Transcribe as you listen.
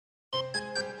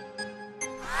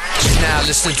now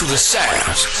listening to the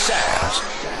sounds.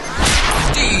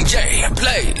 DJ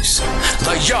plays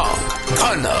the young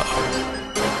gunner.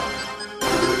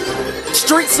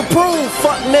 Streets approved,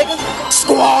 fuck nigga.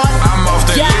 Squad. I'm off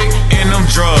the lick and them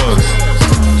drugs.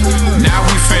 Now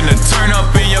we finna turn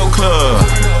up in your club.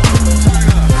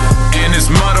 And this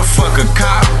motherfucker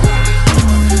cop.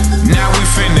 Now we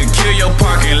finna kill your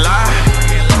parking lot.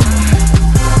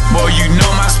 Boy, you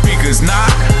know my speakers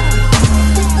knock.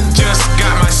 Just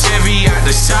got my Chevy out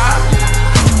the shop.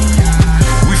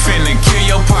 We finna kill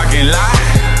your parking lot.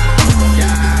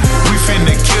 We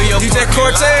finna kill your DJ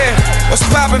Cortez, what's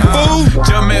poppin', fool?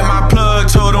 Just met my plug,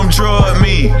 told him drug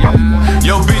me.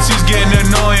 Yo bitch is getting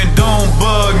annoying, don't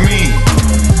bug me.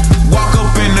 Walk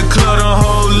up in the club, the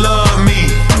whole love me.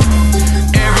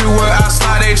 Everywhere I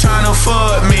slide, they tryna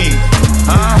fuck me.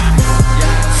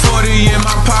 40 in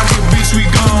my pocket, bitch, we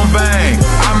gon' bang.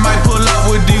 I might pull up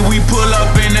with D, we pull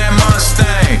up in that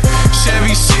Mustang.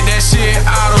 Chevy shit, that shit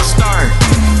auto start.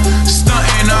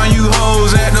 Stuntin' on you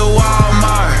hoes at the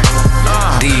Walmart.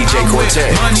 DJ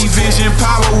Cortez. Money, vision,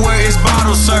 power, where it's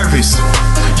bottle service.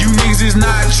 You niggas is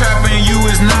not trapping, you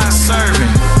is not serving.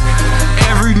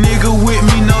 Every nigga with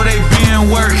me know they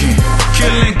been working.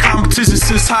 Killing competition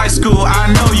since high school, I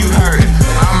know you heard it.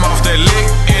 I'm off that lick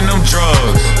and them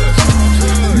drugs.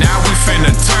 Now we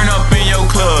finna turn up in your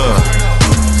club.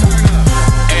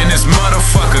 And this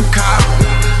motherfucker cop.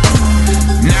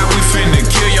 Now we finna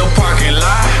kill your parking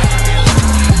lot.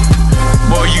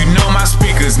 Boy, you know my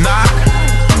speakers knock.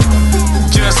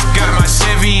 Just got my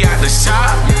Chevy out the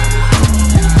shop.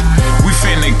 We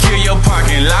finna kill your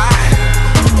parking lot.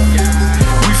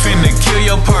 We finna kill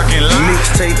your parking lot.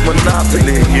 Mixtape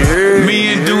Monopoly, yeah.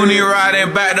 Me and Dooney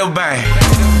riding back to back.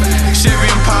 Chevy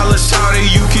Impala, shawty,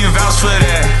 you can vouch for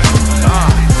that.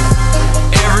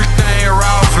 Everything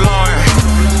Ralph Lauren.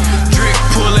 Drake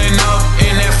pulling up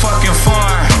in that fucking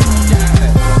farm.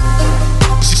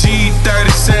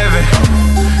 G37,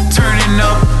 turning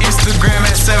up Instagram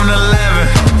at 7-Eleven.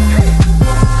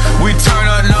 We turn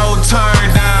up, no turn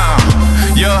down.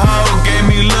 Your hoe gave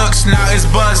me looks, now it's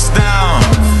bust down.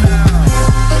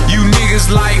 You niggas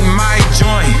like my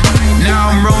joint. Now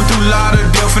I'm rolling through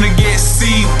Lauderdale, finna get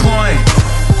C-point.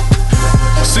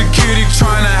 Security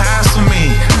tryna hassle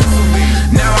me.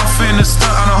 Now I'm finna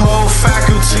stunt on the whole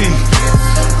faculty.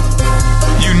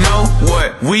 You know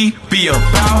what we be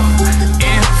about.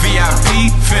 In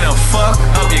VIP, finna fuck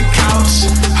up your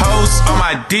couch. Hoes on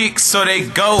my dick, so they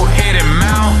go ahead and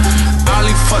mount. All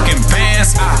these fucking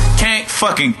bands, I can't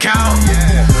fucking count.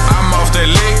 I'm off the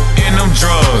lick and them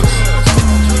drugs.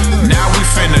 Now we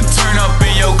finna turn up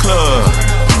in your club.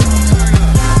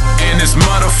 And this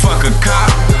motherfucker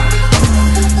cop.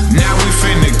 Now we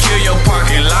finna kill your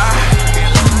parking lot.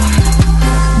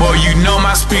 Boy, you know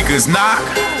my speakers knock.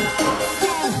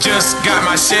 Just got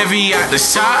my Chevy out the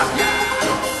shop.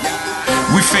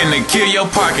 We finna kill your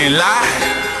parking lot.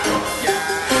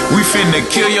 We finna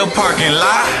kill your parking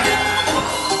lot.